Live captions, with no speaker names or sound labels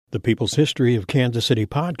The People's History of Kansas City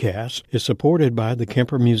podcast is supported by the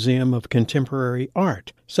Kemper Museum of Contemporary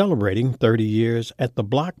Art, celebrating 30 years at the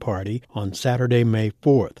Block Party on Saturday, May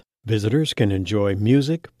 4th. Visitors can enjoy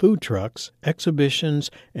music, food trucks,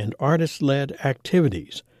 exhibitions, and artist-led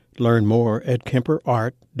activities. Learn more at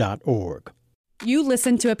kemperart.org. You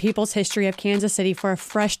listen to A People's History of Kansas City for a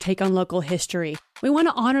fresh take on local history. We want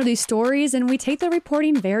to honor these stories, and we take the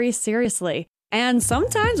reporting very seriously. And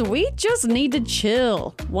sometimes we just need to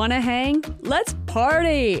chill. Wanna hang? Let's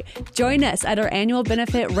party! Join us at our annual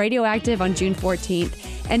benefit Radioactive on June 14th.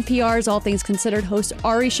 NPR's All Things Considered host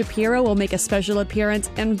Ari Shapiro will make a special appearance,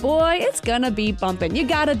 and boy, it's gonna be bumpin'. You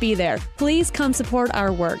gotta be there. Please come support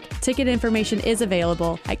our work. Ticket information is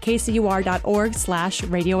available at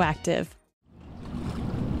kcur.org/radioactive.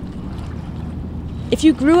 If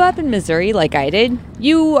you grew up in Missouri like I did,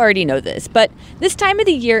 you already know this, but this time of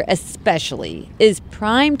the year especially is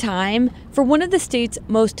prime time for one of the state's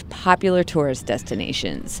most popular tourist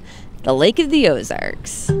destinations, the Lake of the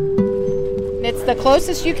Ozarks. It's the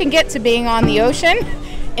closest you can get to being on the ocean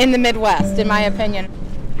in the Midwest, in my opinion.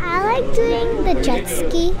 I like doing the jet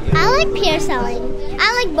ski. I like pier sailing.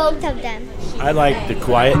 I like both of them. I like the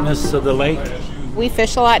quietness of the lake. We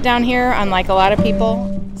fish a lot down here, unlike a lot of people.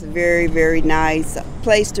 It's a very, very nice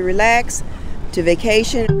place to relax, to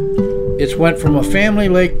vacation. It's went from a family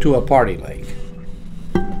lake to a party lake.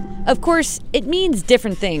 Of course, it means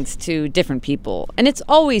different things to different people, and it's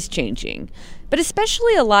always changing, but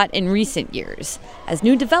especially a lot in recent years, as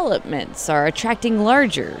new developments are attracting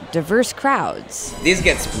larger, diverse crowds. This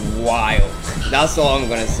gets wild. That's all I'm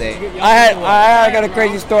gonna say. I got a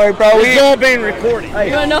crazy story, bro. It's all being recorded. Hey.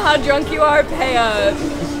 You wanna know how drunk you are? Pay up.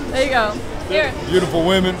 There you go. Here. Beautiful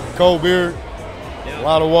women, cold beer, a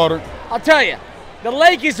lot of water. I'll tell you, the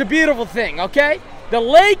lake is a beautiful thing, okay? The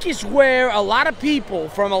lake is where a lot of people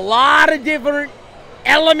from a lot of different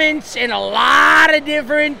elements and a lot of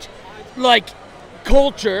different,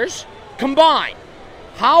 cultures combine.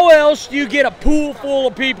 How else do you get a pool full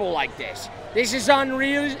of people like this? This is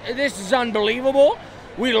unreal. This is unbelievable.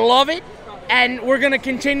 We love it, and we're going to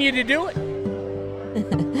continue to do it.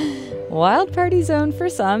 Wild party zone for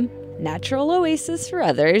some, natural oasis for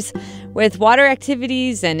others. With water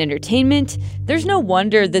activities and entertainment, there's no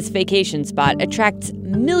wonder this vacation spot attracts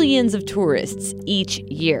millions of tourists each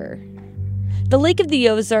year. The Lake of the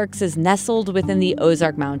Ozarks is nestled within the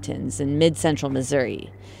Ozark Mountains in mid-central Missouri.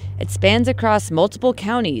 It spans across multiple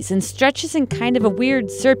counties and stretches in kind of a weird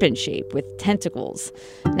serpent shape with tentacles,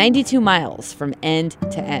 92 miles from end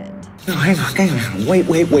to end. No, hang on. Wait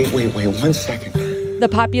 1 second. The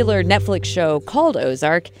popular Netflix show called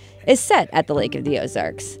Ozark is set at the Lake of the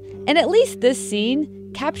Ozarks. And at least this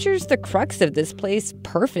scene captures the crux of this place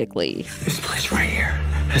perfectly. This place right here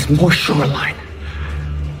has more shoreline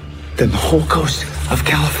than the whole coast of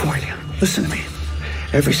California. Listen to me.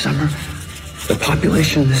 Every summer, the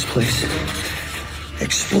population of this place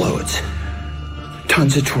explodes.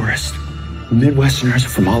 Tons of tourists. Midwesterners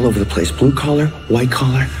from all over the place. Blue collar, white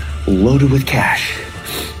collar, loaded with cash.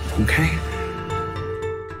 Okay?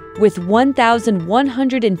 With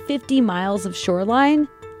 1,150 miles of shoreline,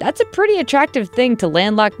 that's a pretty attractive thing to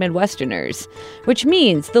landlocked Midwesterners, which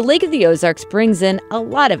means the Lake of the Ozarks brings in a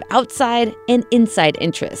lot of outside and inside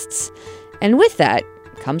interests. And with that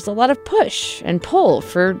comes a lot of push and pull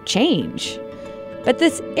for change. But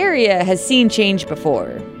this area has seen change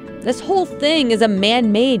before. This whole thing is a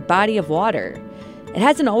man-made body of water. It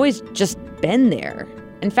hasn't always just been there.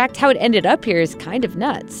 In fact, how it ended up here is kind of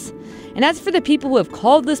nuts. And as for the people who have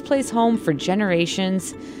called this place home for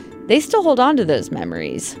generations, they still hold on to those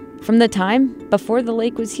memories from the time before the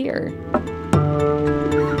lake was here.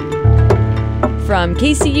 From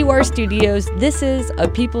KCUR Studios, this is A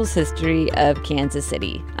People's History of Kansas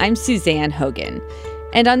City. I'm Suzanne Hogan.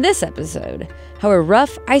 And on this episode, how a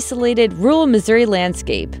rough, isolated rural Missouri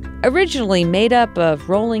landscape, originally made up of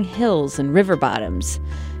rolling hills and river bottoms,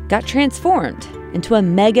 got transformed into a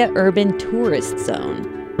mega-urban tourist zone.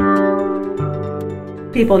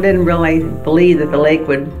 People didn't really believe that the lake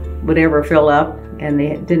would ever fill up, and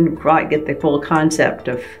they didn't quite get the full concept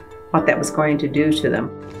of what that was going to do to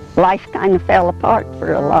them. Life kind of fell apart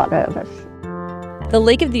for a lot of us. The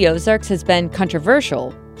Lake of the Ozarks has been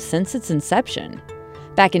controversial since its inception.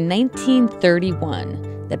 Back in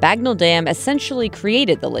 1931, the Bagnell Dam essentially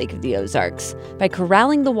created the Lake of the Ozarks by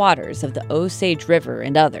corralling the waters of the Osage River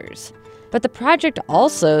and others. But the project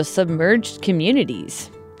also submerged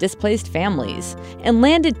communities, displaced families, and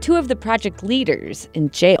landed two of the project leaders in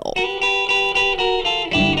jail,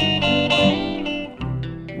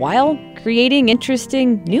 while creating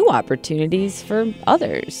interesting new opportunities for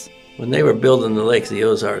others, When they were building the Lake of the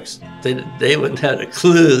Ozarks, they wouldn't have a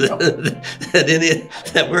clue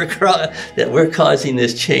that we're causing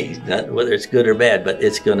this change. Not whether it's good or bad, but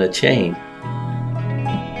it's going to change.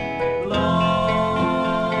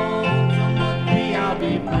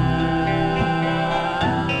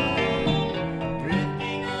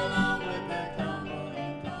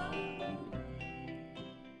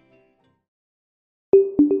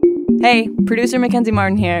 Hey, producer Mackenzie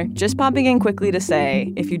Martin here, just popping in quickly to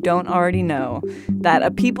say, if you don't already know, that A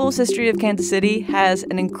People's History of Kansas City has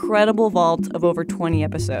an incredible vault of over 20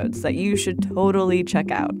 episodes that you should totally check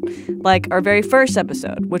out. Like our very first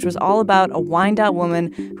episode, which was all about a wind-out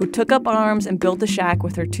woman who took up arms and built a shack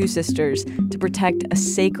with her two sisters to protect a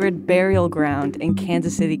sacred burial ground in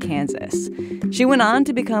Kansas City, Kansas. She went on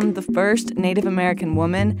to become the first Native American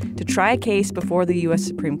woman to try a case before the U.S.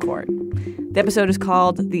 Supreme Court. The episode is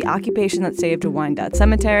called The Occupation That Saved a Wyandotte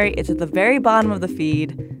Cemetery. It's at the very bottom of the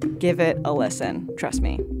feed. Give it a listen. Trust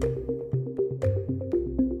me.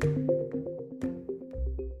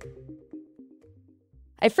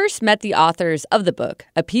 I first met the authors of the book,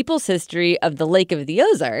 A People's History of the Lake of the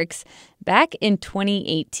Ozarks, back in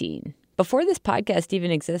 2018, before this podcast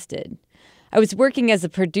even existed. I was working as a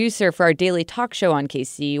producer for our daily talk show on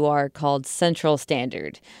KCUR called Central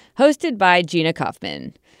Standard, hosted by Gina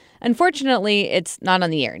Kaufman. Unfortunately, it's not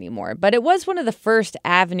on the air anymore, but it was one of the first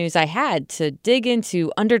avenues I had to dig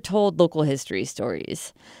into undertold local history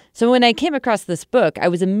stories. So when I came across this book, I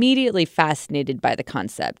was immediately fascinated by the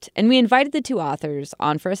concept, and we invited the two authors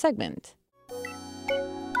on for a segment.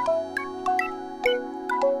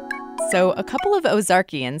 So a couple of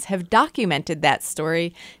Ozarkians have documented that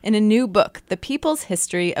story in a new book, The People's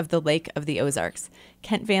History of the Lake of the Ozarks.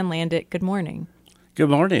 Kent Van Landet, good morning. Good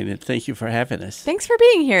morning, and thank you for having us. Thanks for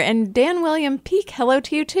being here. And Dan William Peak, hello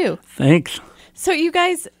to you, too. Thanks. So you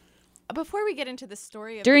guys, before we get into the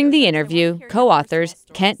story of During the interview, co-authors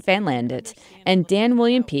Kent Van Landet and Dan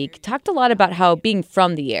William Peak talked a lot about how being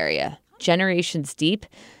from the area, generations deep,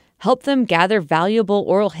 helped them gather valuable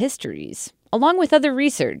oral histories, along with other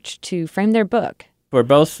research to frame their book. We're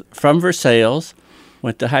both from Versailles,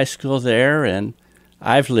 went to high school there, and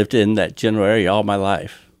I've lived in that general area all my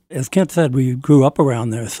life. As Kent said, we grew up around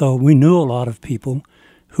there, so we knew a lot of people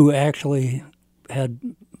who actually had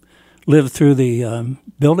lived through the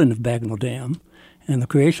building of Bagnell Dam and the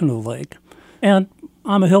creation of the lake. And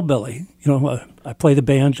I'm a hillbilly. You know, I play the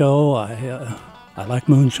banjo. I like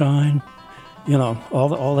moonshine. You know,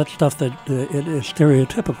 all that stuff that it is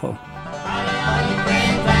stereotypical.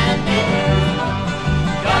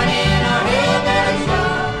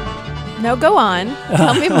 No, go on.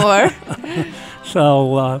 Tell me more.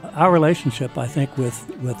 So our relationship, I think, with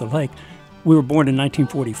the lake, we were born in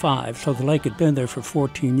 1945, so the lake had been there for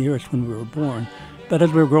 14 years when we were born. But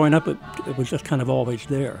as we were growing up, it was just kind of always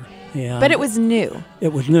there. And but it was new.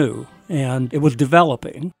 It was new, and it was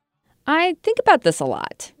developing. I think about this a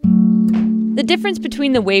lot. The difference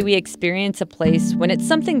between the way we experience a place when it's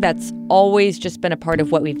something that's always just been a part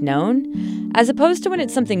of what we've known, as opposed to when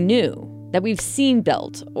it's something new that we've seen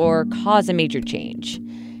built or cause a major change.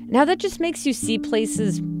 Now that just makes you see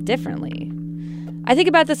places differently. I think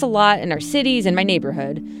about this a lot in our cities and my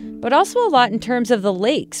neighborhood, but also a lot in terms of the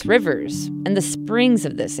lakes, rivers, and the springs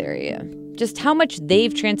of this area. Just how much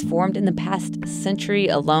they've transformed in the past century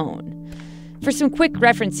alone. For some quick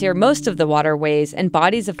reference here, most of the waterways and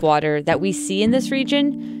bodies of water that we see in this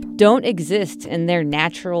region don't exist in their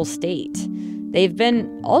natural state. They've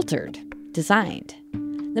been altered, designed.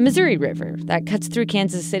 The Missouri River that cuts through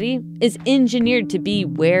Kansas City is engineered to be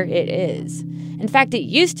where it is. In fact, it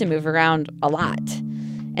used to move around a lot.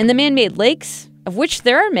 And the man-made lakes, of which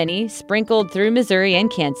there are many sprinkled through Missouri and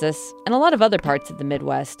Kansas and a lot of other parts of the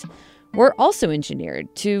Midwest, were also engineered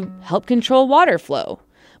to help control water flow,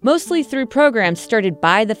 mostly through programs started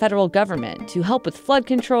by the federal government to help with flood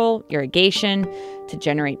control, irrigation, to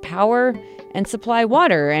generate power, and supply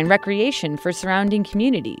water and recreation for surrounding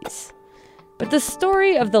communities. But the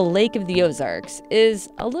story of the Lake of the Ozarks is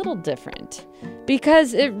a little different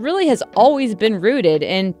because it really has always been rooted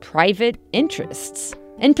in private interests.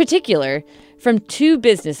 In particular, from two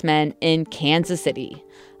businessmen in Kansas City,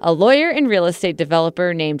 a lawyer and real estate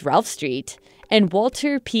developer named Ralph Street and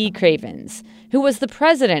Walter P. Cravens, who was the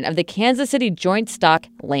president of the Kansas City Joint Stock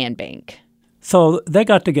Land Bank. So they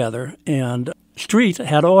got together, and Street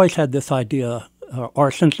had always had this idea,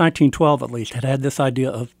 or since 1912 at least, had this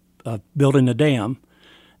idea of building a dam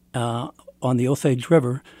on the Osage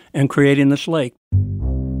River and creating this lake.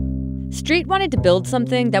 Street wanted to build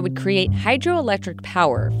something that would create hydroelectric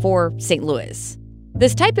power for St. Louis.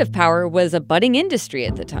 This type of power was a budding industry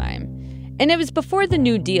at the time, And it was before the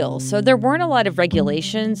New Deal, so there weren't a lot of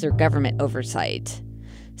regulations or government oversight.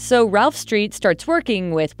 So Ralph Street starts working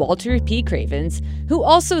with Walter P. Cravens, who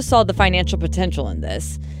also saw the financial potential in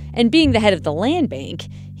this. And being the head of the land bank,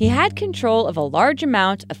 he had control of a large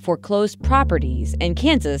amount of foreclosed properties in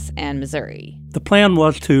Kansas and Missouri. The plan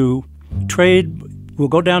was to trade. We'll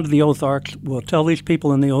go down to the Ozarks. We'll tell these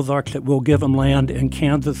people in the Ozarks that we'll give them land in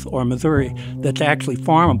Kansas or Missouri that's actually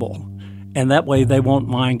farmable. And that way they won't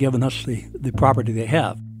mind giving us the property they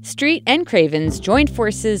have. Street and Cravens joined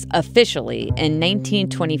forces officially in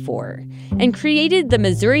 1924 and created the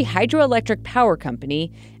Missouri Hydroelectric Power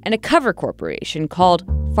Company and a cover corporation called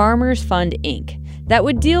Farmers Fund, Inc. that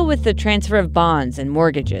would deal with the transfer of bonds and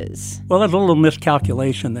mortgages. Well, there's a little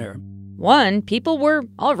miscalculation there. One, people were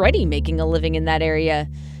already making a living in that area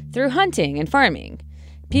through hunting and farming.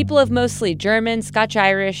 People of mostly German,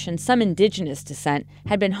 Scotch-Irish, and some indigenous descent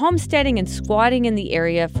had been homesteading and squatting in the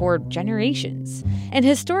area for generations. And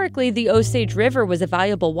historically, the Osage River was a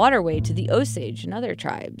valuable waterway to the Osage and other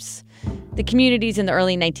tribes. The communities in the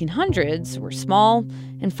early 1900s were small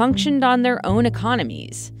and functioned on their own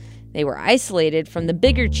economies. They were isolated from the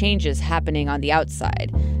bigger changes happening on the outside,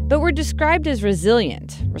 but were described as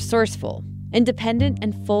resilient, resourceful, independent,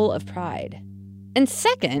 and full of pride. And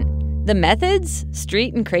second, the methods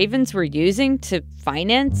Street and Cravens were using to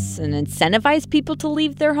finance and incentivize people to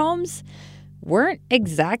leave their homes weren't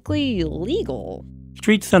exactly legal.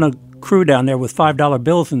 Street sent a crew down there with $5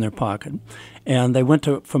 bills in their pocket, and they went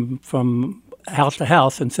from house to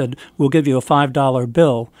house and said, we'll give you a $5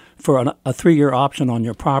 bill for a 3-year option on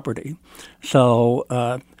your property. So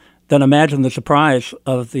then imagine the surprise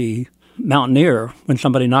of the mountaineer when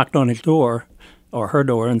somebody knocked on his door or her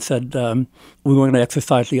door and said, we were going to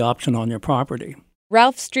exercise the option on your property.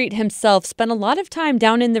 Ralph Street himself spent a lot of time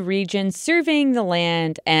down in the region surveying the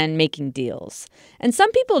land and making deals. And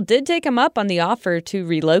some people did take him up on the offer to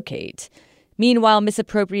relocate. Meanwhile,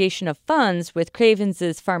 misappropriation of funds with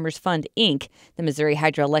Cravens' Farmers Fund, Inc., the Missouri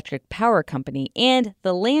Hydroelectric Power Company, and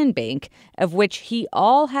the land bank, of which he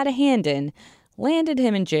all had a hand in, landed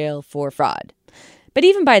him in jail for fraud. But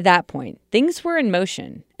even by that point, things were in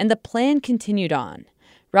motion, and the plan continued on.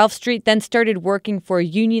 Ralph Street then started working for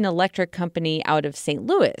Union Electric Company out of St.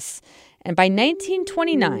 Louis, and by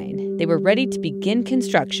 1929, they were ready to begin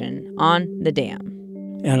construction on the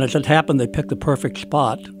dam. And as it happened, they picked the perfect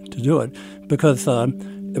spot to do it because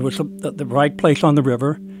it was the right place on the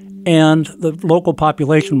river, and the local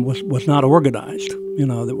population was not organized. You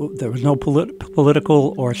know, there was no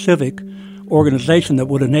political or civic organization that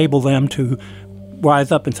would enable them to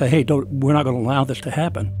rise up and say, hey, we're not going to allow this to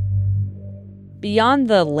happen. Beyond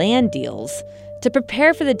the land deals, to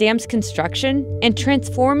prepare for the dam's construction and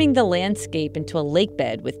transforming the landscape into a lake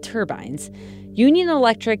bed with turbines, Union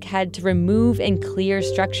Electric had to remove and clear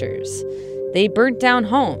structures. They burnt down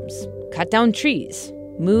homes, cut down trees,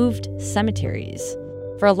 moved cemeteries.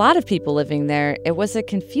 For a lot of people living there, it was a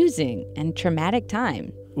confusing and traumatic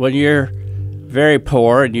time. When you're very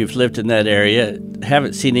poor and you've lived in that area,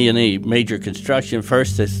 haven't seen any major construction,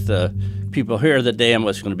 first it's the people hear the dam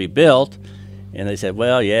was going to be built, and they said,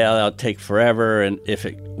 well, yeah, that'll take forever, and if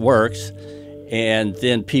it works. And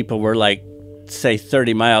then people were like, say,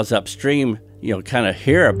 30 miles upstream, you know, kind of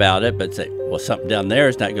hear about it, but say, well, something down there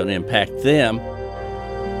is not going to impact them.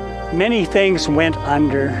 Many things went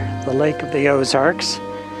under the Lake of the Ozarks.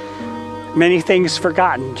 Many things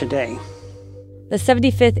forgotten today. The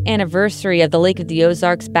 75th anniversary of the Lake of the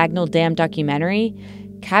Ozarks Bagnell Dam documentary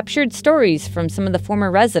captured stories from some of the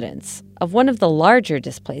former residents of one of the larger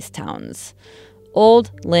displaced towns,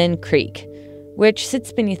 Old Lynn Creek, which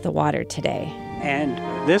sits beneath the water today. And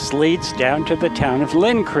this leads down to the town of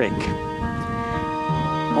Lynn Creek.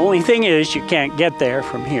 Only thing is, you can't get there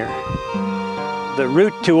from here. The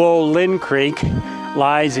route to Old Lynn Creek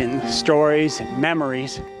lies in stories and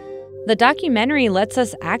memories. The documentary lets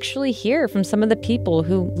us actually hear from some of the people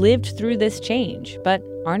who lived through this change, but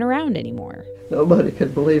aren't around anymore. Nobody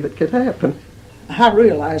could believe it could happen. I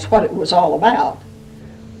realized what it was all about.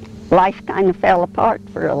 Life kind of fell apart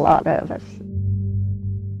for a lot of us.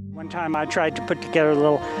 One time I tried to put together a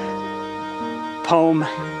little poem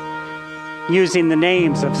using the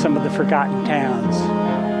names of some of the forgotten towns.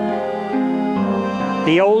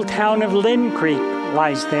 The old town of Lynn Creek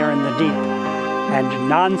lies there in the deep, and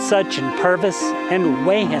Nonsuch and Purvis and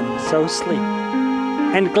Wayhan so sleep,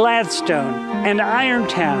 and Gladstone and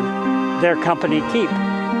Irontown their company keep.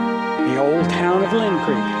 The old town of Lynn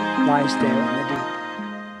Creek lies there in the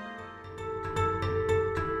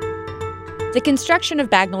deep. The construction of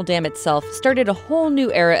Bagnell Dam itself started a whole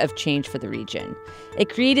new era of change for the region. It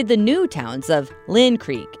created the new towns of Lynn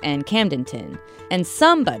Creek and Camdenton. And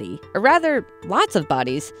somebody, or rather lots of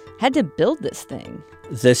bodies, had to build this thing.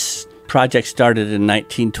 This project started in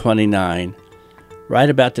 1929, right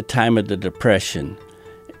about the time of the Depression.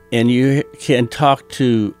 And you can talk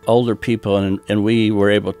to older people, and we were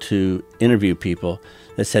able to interview people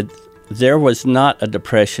that said there was not a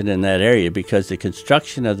depression in that area because the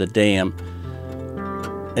construction of the dam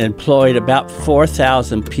employed about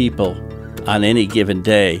 4,000 people on any given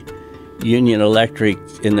day. Union Electric,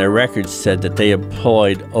 in their records, said that they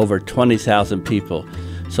employed over 20,000 people.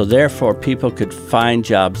 So therefore, people could find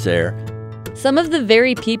jobs there. Some of the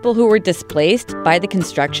very people who were displaced by the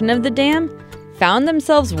construction of the dam found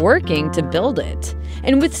themselves working to build it.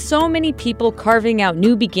 And with so many people carving out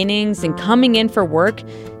new beginnings and coming in for work,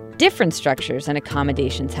 different structures and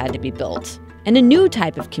accommodations had to be built. And a new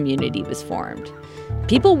type of community was formed.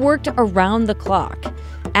 People worked around the clock.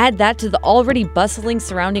 Add that to the already bustling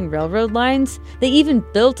surrounding railroad lines, they even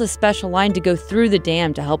built a special line to go through the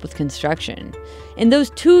dam to help with construction. In those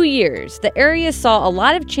 2 years, the area saw a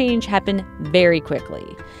lot of change happen very quickly.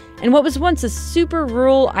 And what was once a super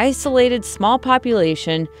rural, isolated, small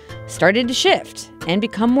population started to shift and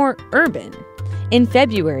become more urban. In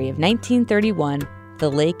February of 1931,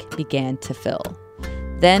 the lake began to fill.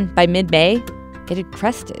 Then, by mid-May, it had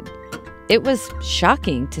crested. It was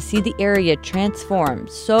shocking to see the area transform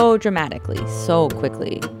so dramatically, so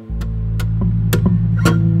quickly.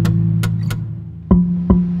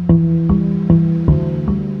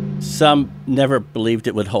 Some never believed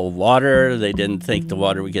it would hold water. They didn't think the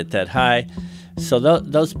water would get that high. So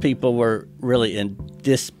those people were really in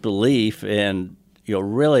disbelief and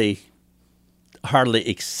really hardly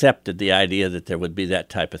accepted the idea that there would be that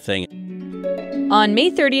type of thing. On May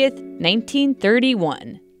 30th,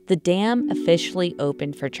 1931, the dam officially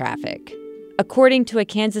opened for traffic. According to a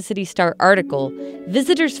Kansas City Star article,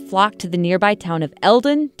 visitors flocked to the nearby town of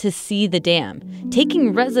Eldon to see the dam,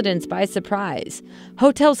 taking residents by surprise.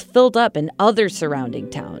 Hotels filled up in other surrounding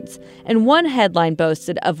towns, and one headline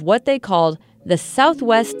boasted of what they called the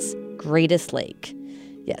Southwest's greatest lake.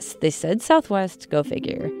 Yes, they said Southwest, go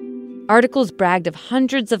figure. Articles bragged of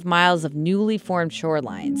hundreds of miles of newly formed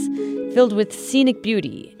shorelines, filled with scenic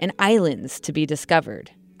beauty and islands to be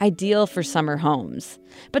discovered, ideal for summer homes.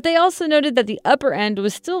 But they also noted that the upper end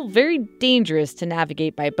was still very dangerous to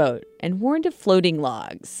navigate by boat and warned of floating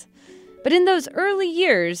logs. But in those early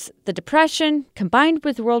years, the Depression, combined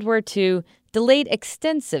with World War II, delayed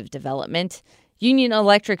extensive development. Union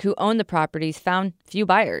Electric, who owned the properties, found few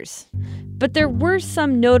buyers. But there were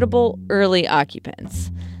some notable early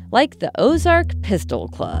occupants, like the Ozark Pistol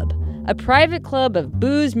Club, a private club of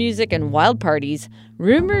booze, music, and wild parties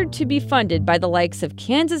rumored to be funded by the likes of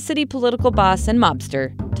Kansas City political boss and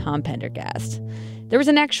mobster Tom Pendergast. There was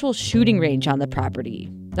an actual shooting range on the property.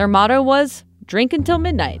 Their motto was, drink until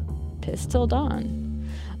midnight, piss till dawn.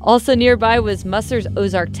 Also nearby was Musser's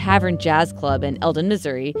Ozark Tavern Jazz Club in Eldon,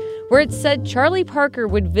 Missouri, where it said Charlie Parker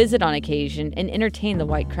would visit on occasion and entertain the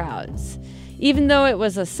white crowds, even though it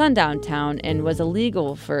was a sundown town and was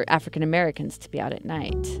illegal for African Americans to be out at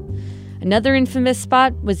night. Another infamous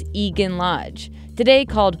spot was Egan Lodge, today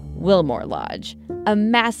called Wilmore Lodge, a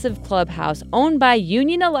massive clubhouse owned by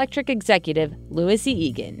Union Electric executive Louis E.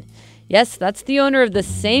 Egan. Yes, that's the owner of the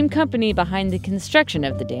same company behind the construction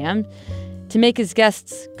of the dam. To make his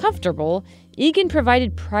guests comfortable, Egan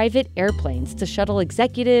provided private airplanes to shuttle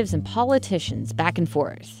executives and politicians back and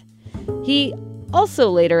forth. He also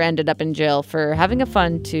later ended up in jail for having a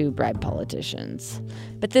fund to bribe politicians.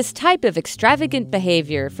 But this type of extravagant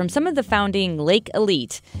behavior from some of the founding lake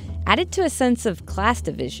elite added to a sense of class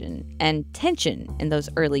division and tension in those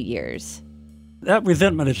early years. That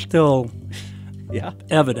resentment is still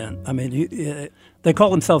evident. I mean, they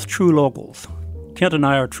call themselves true locals. Kent and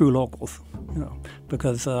I are true locals,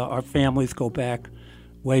 because our families go back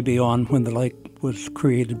way beyond when the lake was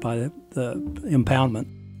created by the impoundment.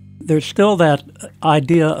 There's still that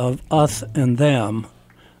idea of us and them,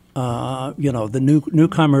 the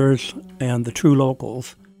newcomers and the true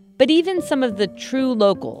locals. But even some of the true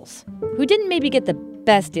locals, who didn't maybe get the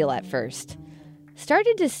best deal at first,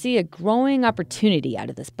 started to see a growing opportunity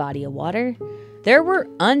out of this body of water. There were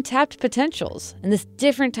untapped potentials in this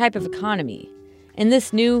different type of economy. And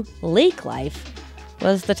this new lake life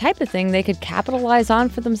was the type of thing they could capitalize on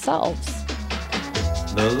for themselves.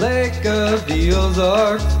 The lake of the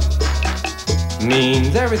Ozarks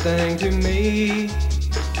means everything to me.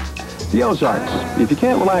 The Ozarks. If you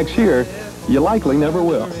can't relax here, you likely never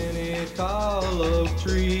will. Tall oak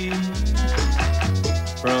tree,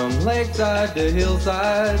 from lakeside to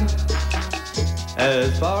hillside,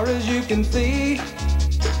 As far as you can see,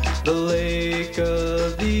 the lake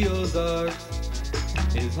of the Ozarks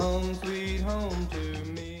is home sweet home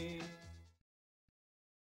to me.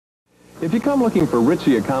 If you come looking for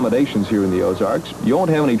ritzy accommodations here in the Ozarks, you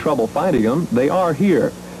won't have any trouble finding them. They are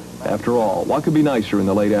here. After all, what could be nicer in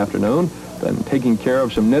the late afternoon than taking care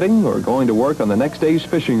of some knitting or going to work on the next day's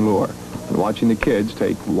fishing lure and watching the kids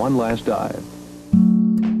take one last dive?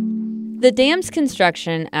 The dam's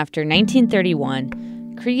construction after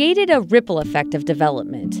 1931 created a ripple effect of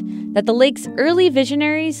development that the lake's early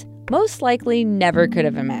visionaries most likely never could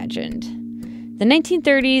have imagined. The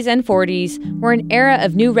 1930s and 40s were an era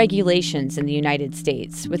of new regulations in the United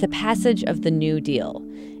States with the passage of the New Deal,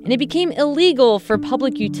 and it became illegal for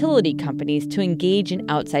public utility companies to engage in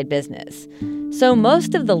outside business. So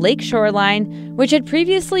most of the lake shoreline, which had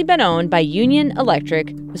previously been owned by Union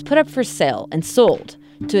Electric, was put up for sale and sold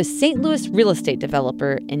to a St. Louis real estate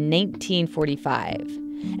developer in 1945.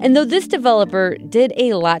 And though this developer did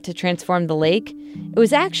a lot to transform the lake, it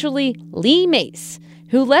was actually Lee Mace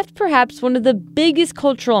who left perhaps one of the biggest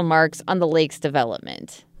cultural marks on the lake's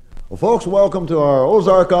development. Well, folks, welcome to our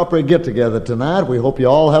Ozark Opry get-together tonight. We hope you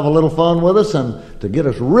all have a little fun with us, and to get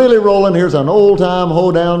us really rolling, here's an old-time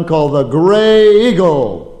hoedown called the Gray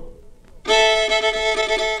Eagle.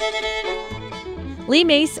 Lee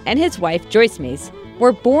Mace and his wife, Joyce Mace,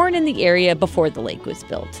 were born in the area before the lake was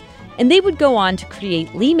built, and they would go on to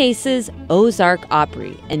create Lee Mace's Ozark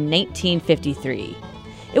Opry in 1953.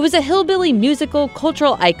 It was a hillbilly musical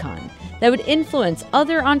cultural icon that would influence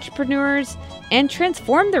other entrepreneurs and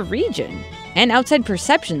transform the region and outside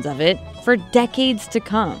perceptions of it for decades to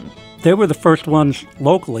come. They were the first ones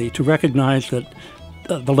locally to recognize that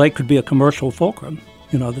the lake could be a commercial fulcrum,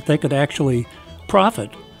 that they could actually profit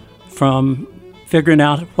from figuring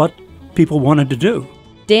out what people wanted to do.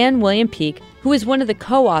 Dan William Peake, who is one of the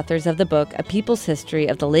co-authors of the book A People's History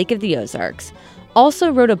of the Lake of the Ozarks,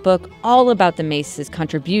 also wrote a book all about the Mace's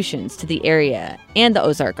contributions to the area and the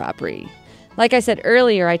Ozark Opry. Like I said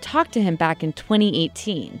earlier, I talked to him back in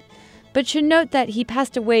 2018, but should note that he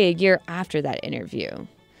passed away a year after that interview.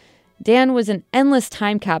 Dan was an endless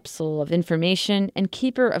time capsule of information and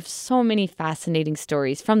keeper of so many fascinating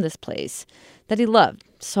stories from this place that he loved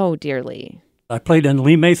so dearly. I played in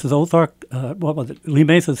Lee Mace's Lee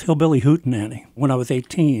Mace's Hillbilly Hootenanny when I was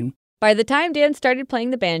 18. By the time Dan started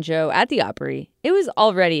playing the banjo at the Opry, it was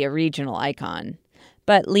already a regional icon.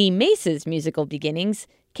 But Lee Mace's musical beginnings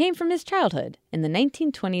came from his childhood in the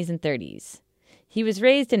 1920s and 30s. He was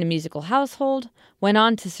raised in a musical household, went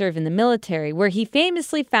on to serve in the military, where he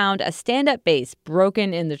famously found a stand-up bass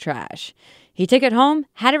broken in the trash. He took it home,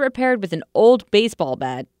 had it repaired with an old baseball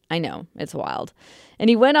bat. I know, it's wild. And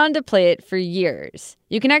he went on to play it for years.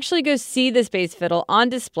 You can actually go see this bass fiddle on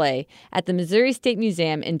display at the Missouri State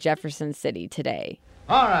Museum in Jefferson City today.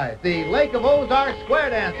 All right, the Lake of Ozarks Square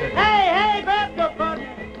Dancers. Hey, grab your fun.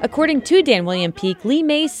 According to Dan William Peake, Lee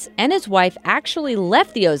Mace and his wife actually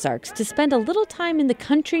left the Ozarks to spend a little time in the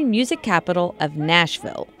country music capital of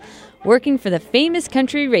Nashville, working for the famous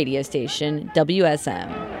country radio station WSM.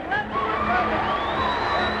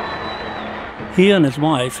 He and his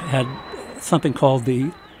wife had something called the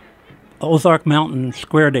Ozark Mountain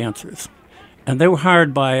Square Dancers, and they were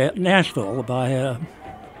hired by Nashville, by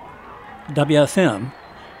WSM,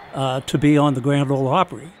 to be on the Grand Ole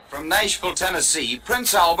Opry. From Nashville, Tennessee,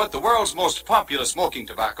 Prince Albert, the world's most popular smoking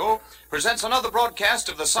tobacco, presents another broadcast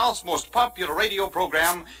of the South's most popular radio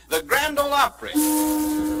program, the Grand Ole Opry.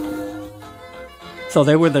 So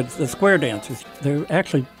they were the square dancers. They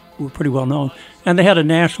actually were pretty well known, and they had a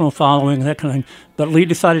national following, that kind of thing. But Lee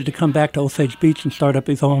decided to come back to Osage Beach and start up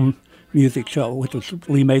his own music show, which was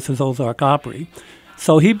Lee Mace's Ozark Opry.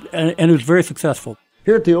 So and it was very successful.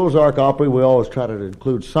 Here at the Ozark Opry, we always try to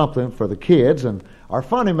include something for the kids, and our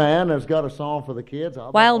funny man has got a song for the kids.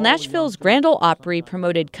 While Nashville's Grand Ole Opry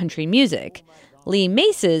promoted country music, Lee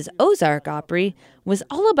Mace's Ozark Opry was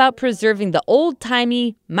all about preserving the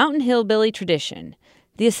old-timey mountain hillbilly tradition,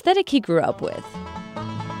 the aesthetic he grew up with.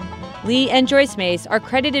 Lee and Joyce Mace are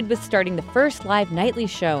credited with starting the first live nightly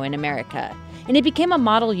show in America, and it became a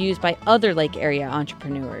model used by other lake area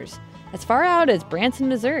entrepreneurs, as far out as Branson,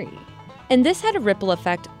 Missouri. And this had a ripple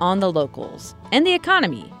effect on the locals and the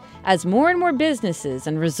economy, as more and more businesses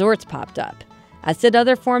and resorts popped up, as did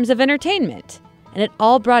other forms of entertainment, and it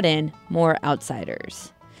all brought in more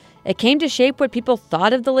outsiders. It came to shape what people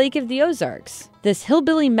thought of the Lake of the Ozarks, this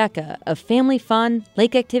hillbilly mecca of family fun,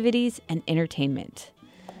 lake activities, and entertainment.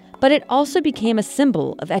 But it also became a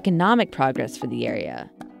symbol of economic progress for the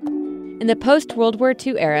area. In the post-World War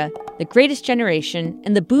II era, the Greatest Generation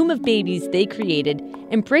and the boom of babies they created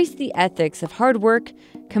embraced the ethics of hard work,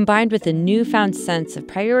 combined with a newfound sense of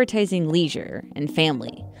prioritizing leisure and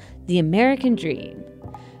family, the American dream.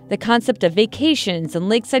 The concept of vacations and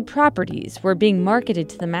lakeside properties were being marketed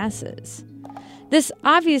to the masses. This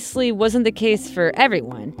obviously wasn't the case for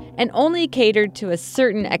everyone and only catered to a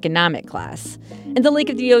certain economic class. And the Lake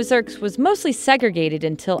of the Ozarks was mostly segregated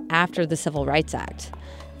until after the Civil Rights Act.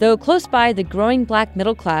 Though close by, the growing black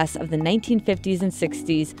middle class of the 1950s and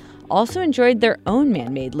 60s also enjoyed their own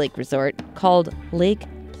man-made lake resort called Lake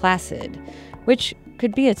Placid, which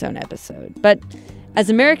could be its own episode. But as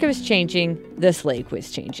America was changing, this lake was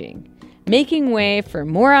changing, making way for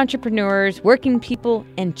more entrepreneurs, working people,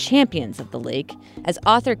 and champions of the lake, as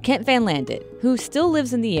author Kent Van Landet, who still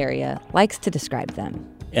lives in the area, likes to describe them.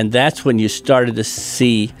 And that's when you started to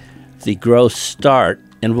see the growth start.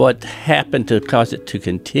 And what happened to cause it to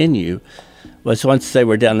continue was once they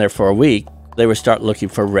were down there for a week, they would start looking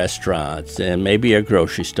for restaurants and maybe a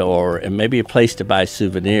grocery store and maybe a place to buy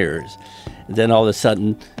souvenirs. And then all of a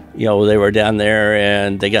sudden, they were down there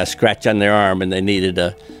and they got a scratch on their arm and they needed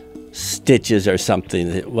stitches or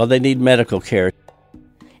something. Well, they need medical care.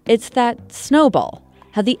 It's that snowball,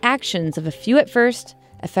 how the actions of a few at first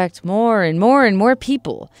affect more and more and more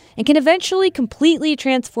people and can eventually completely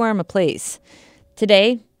transform a place.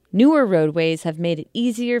 Today, newer roadways have made it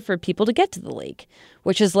easier for people to get to the lake,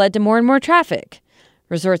 which has led to more and more traffic.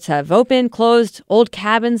 Resorts have opened, closed, old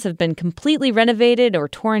cabins have been completely renovated or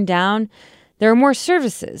torn down. There are more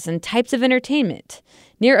services and types of entertainment.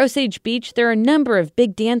 Near Osage Beach, there are a number of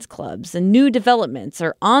big dance clubs, and new developments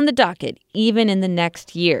are on the docket even in the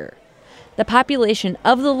next year. The population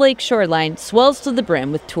of the lake shoreline swells to the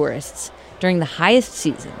brim with tourists during the highest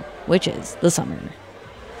season, which is the summer.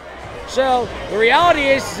 So the reality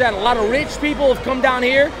is that a lot of rich people have come down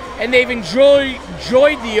here and they've enjoyed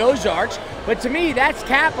the Ozarks. But to me, that's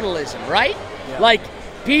capitalism, right? Yeah. Like,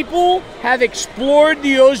 people have explored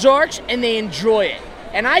the Ozarks and they enjoy it.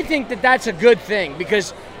 And I think that that's a good thing,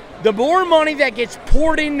 because the more money that gets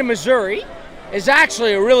poured into Missouri is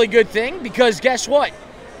actually a really good thing, because guess what?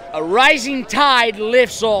 A rising tide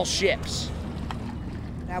lifts all ships.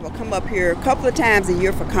 I will come up here a couple of times a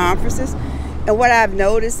year for conferences. And what I've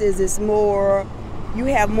noticed is you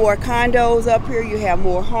have more condos up here, you have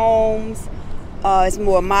more homes, it's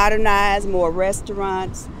more modernized, more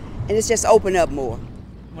restaurants, and it's just opened up more.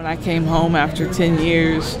 When I came home after 10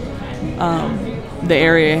 years, the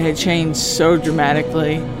area had changed so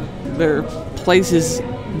dramatically. There are places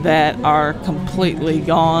that are completely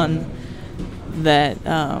gone that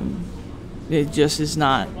it just is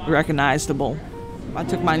not recognizable. I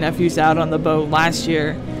took my nephews out on the boat last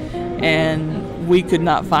year, and we could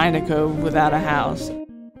not find a cove without a house.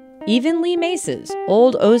 Even Lee Mace's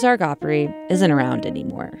old Ozark Opry isn't around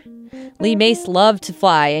anymore. Lee Mace loved to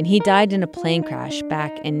fly, and he died in a plane crash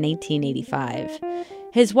back in 1985.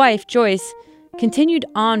 His wife, Joyce, continued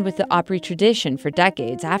on with the Opry tradition for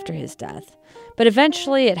decades after his death, but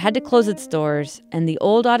eventually it had to close its doors, and the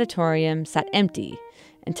old auditorium sat empty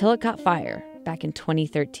until it caught fire back in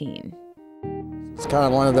 2013. It's kind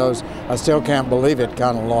of one of those, I still can't believe it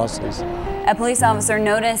kind of losses. A police officer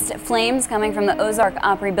noticed flames coming from the Ozark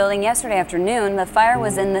Opry building yesterday afternoon. The fire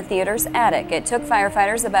was in the theater's attic. It took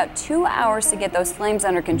firefighters about 2 hours to get those flames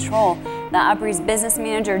under control. The Opry's business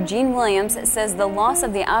manager, Gene Williams, says the loss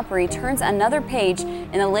of the Opry turns another page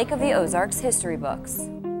in the Lake of the Ozarks history books.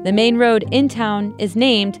 The main road in town is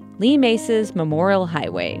named Lee Mace's Memorial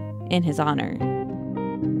Highway in his honor.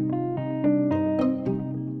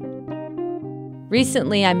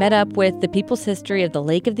 Recently, I met up with the People's History of the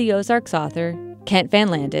Lake of the Ozarks author, Kent Van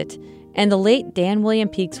Landet, and the late Dan William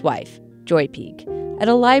Peake's wife, Joy Peake, at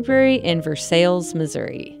a library in Versailles,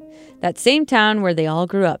 Missouri, that same town where they all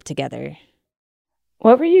grew up together.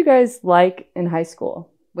 What were you guys like in high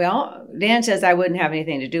school? Well, Dan says I wouldn't have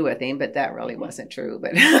anything to do with him, but that really wasn't true.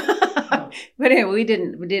 But but anyway, we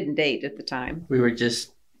didn't date at the time. We were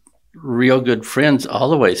just real good friends all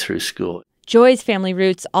the way through school. Joy's family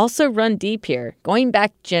roots also run deep here, going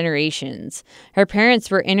back generations. Her parents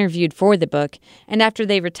were interviewed for the book, and after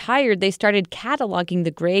they retired, they started cataloging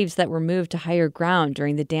the graves that were moved to higher ground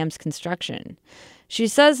during the dam's construction. She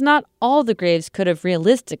says not all the graves could have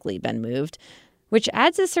realistically been moved, which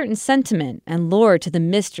adds a certain sentiment and lore to the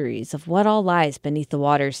mysteries of what all lies beneath the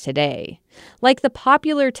waters today. Like the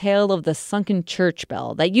popular tale of the sunken church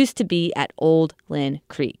bell that used to be at Old Lynn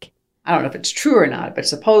Creek. I don't know if it's true or not, but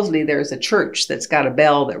supposedly there's a church that's got a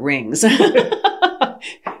bell that rings. But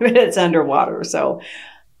it's underwater, so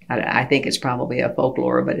I think it's probably a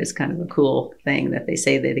folklore, but it's kind of a cool thing that they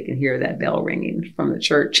say that they can hear that bell ringing from the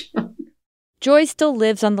church. Joy still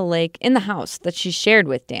lives on the lake in the house that she shared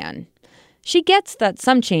with Dan. She gets that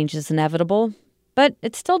some change is inevitable, But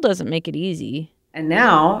it still doesn't make it easy. And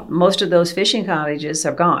now most of those fishing cottages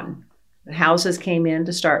have gone. The houses came in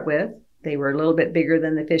to start with. They were a little bit bigger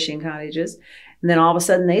than the fishing cottages. And then all of a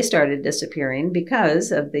sudden they started disappearing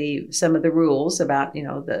because of some of the rules about,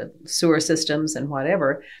 the sewer systems and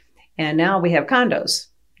whatever. And now we have condos.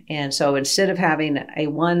 And so instead of having a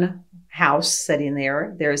one house sitting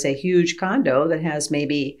there, there's a huge condo that has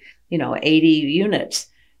maybe, 80 units,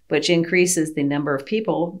 which increases the number of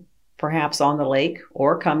people perhaps on the lake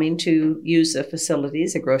or coming to use the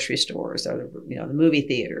facilities, the grocery stores or the movie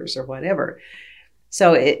theaters or whatever.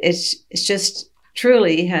 So it's just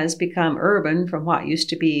truly has become urban from what used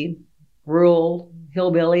to be rural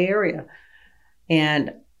hillbilly area.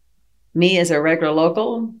 And me as a regular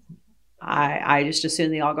local, I just assume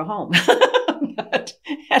they all go home. But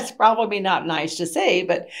that's probably not nice to say,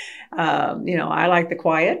 but I like the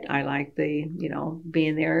quiet. I like the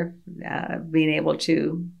being there, being able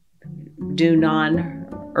to do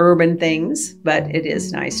non-urban things, but it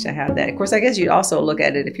is nice to have that. Of course, I guess you also look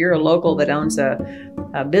at it, if you're a local that owns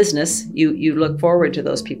a business, you look forward to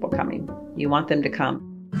those people coming. You want them to come.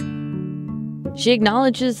 She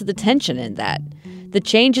acknowledges the tension in that. The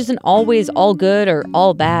change isn't always all good or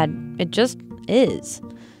all bad. It just is.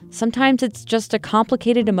 Sometimes it's just a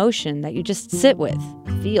complicated emotion that you just sit with,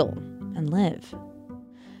 feel, and live.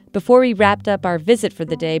 Before we wrapped up our visit for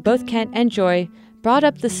the day, both Kent and Joy brought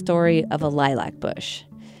up the story of a lilac bush.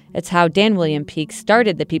 It's how Dan William Peake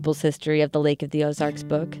started the People's History of the Lake of the Ozarks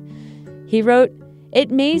book. He wrote,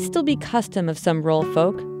 "It may still be custom of some rural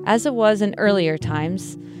folk, as it was in earlier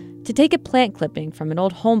times, to take a plant clipping from an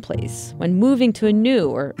old home place when moving to a new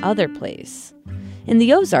or other place. In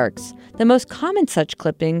the Ozarks, the most common such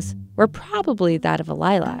clippings were probably that of a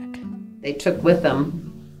lilac." They took with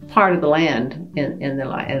them part of the land in a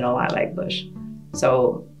lilac bush.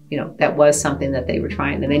 So, that was something that they were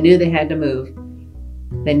trying, and they knew they had to move.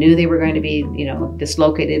 They knew they were going to be,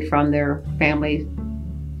 dislocated from their family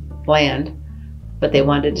land, but they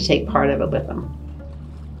wanted to take part of it with them.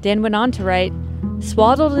 Dan went on to write,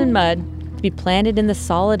 "Swaddled in mud, to be planted in the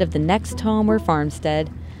solid of the next home or farmstead,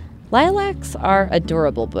 lilacs are a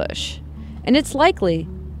durable bush, and it's likely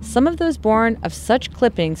some of those born of such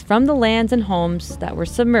clippings from the lands and homes that were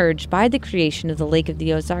submerged by the creation of the Lake of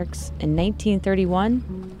the Ozarks in 1931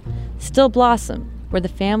 still blossom where the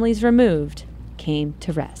families removed came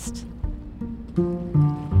to rest."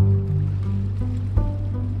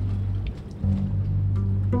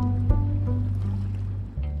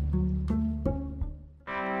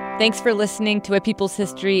 Thanks for listening to A People's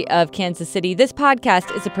History of Kansas City. This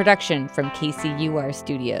podcast is a production from KCUR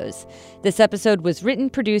Studios. This episode was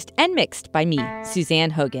written, produced, and mixed by me,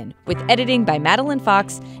 Suzanne Hogan, with editing by Madeline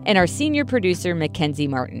Fox and our senior producer, Mackenzie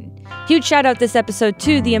Martin. Huge shout out this episode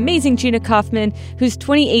to the amazing Gina Kaufman, whose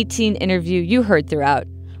 2018 interview you heard throughout.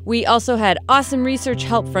 We also had awesome research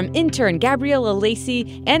help from intern Gabriella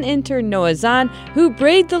Lacey and intern Noah Zahn, who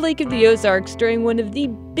braved the Lake of the Ozarks during one of the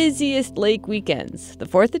busiest lake weekends, the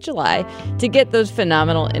 4th of July, to get those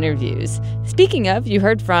phenomenal interviews. Speaking of, you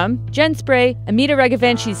heard from Jen Spray, Amita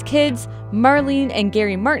Regavanshi's kids, Marlene and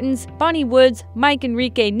Gary Martins, Bonnie Woods, Mike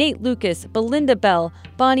Enrique, Nate Lucas, Belinda Bell,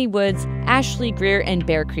 Bonnie Woods, Ashley Greer, and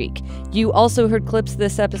Bear Creek. You also heard clips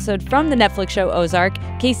this episode from the Netflix show Ozark,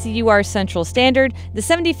 KCUR Central Standard, the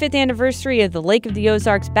 75th anniversary of the Lake of the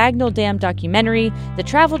Ozarks Bagnell Dam documentary, the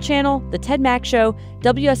Travel Channel, the Ted Mack Show,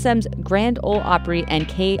 WSM's Grand Ole Opry, and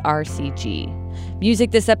KRCG.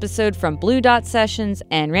 Music this episode from Blue Dot Sessions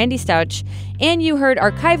and Randy Stouch, and you heard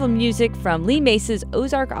archival music from Lee Mace's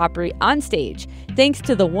Ozark Opry on stage, thanks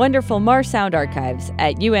to the wonderful Mar Sound Archives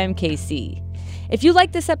at UMKC. If you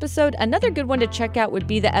like this episode, another good one to check out would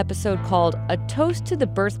be the episode called A Toast to the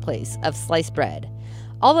Birthplace of Sliced Bread,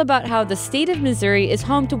 all about how the state of Missouri is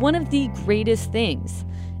home to one of the greatest things,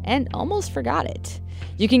 and almost forgot it.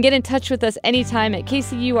 You can get in touch with us anytime at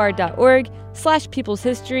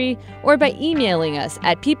kcur.org/peopleshistory or by emailing us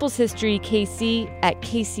at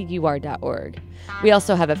peopleshistorykc@kcur.org. We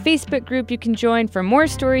also have a Facebook group you can join for more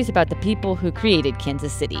stories about the people who created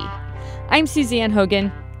Kansas City. I'm Suzanne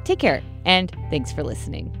Hogan. Take care, and thanks for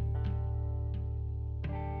listening.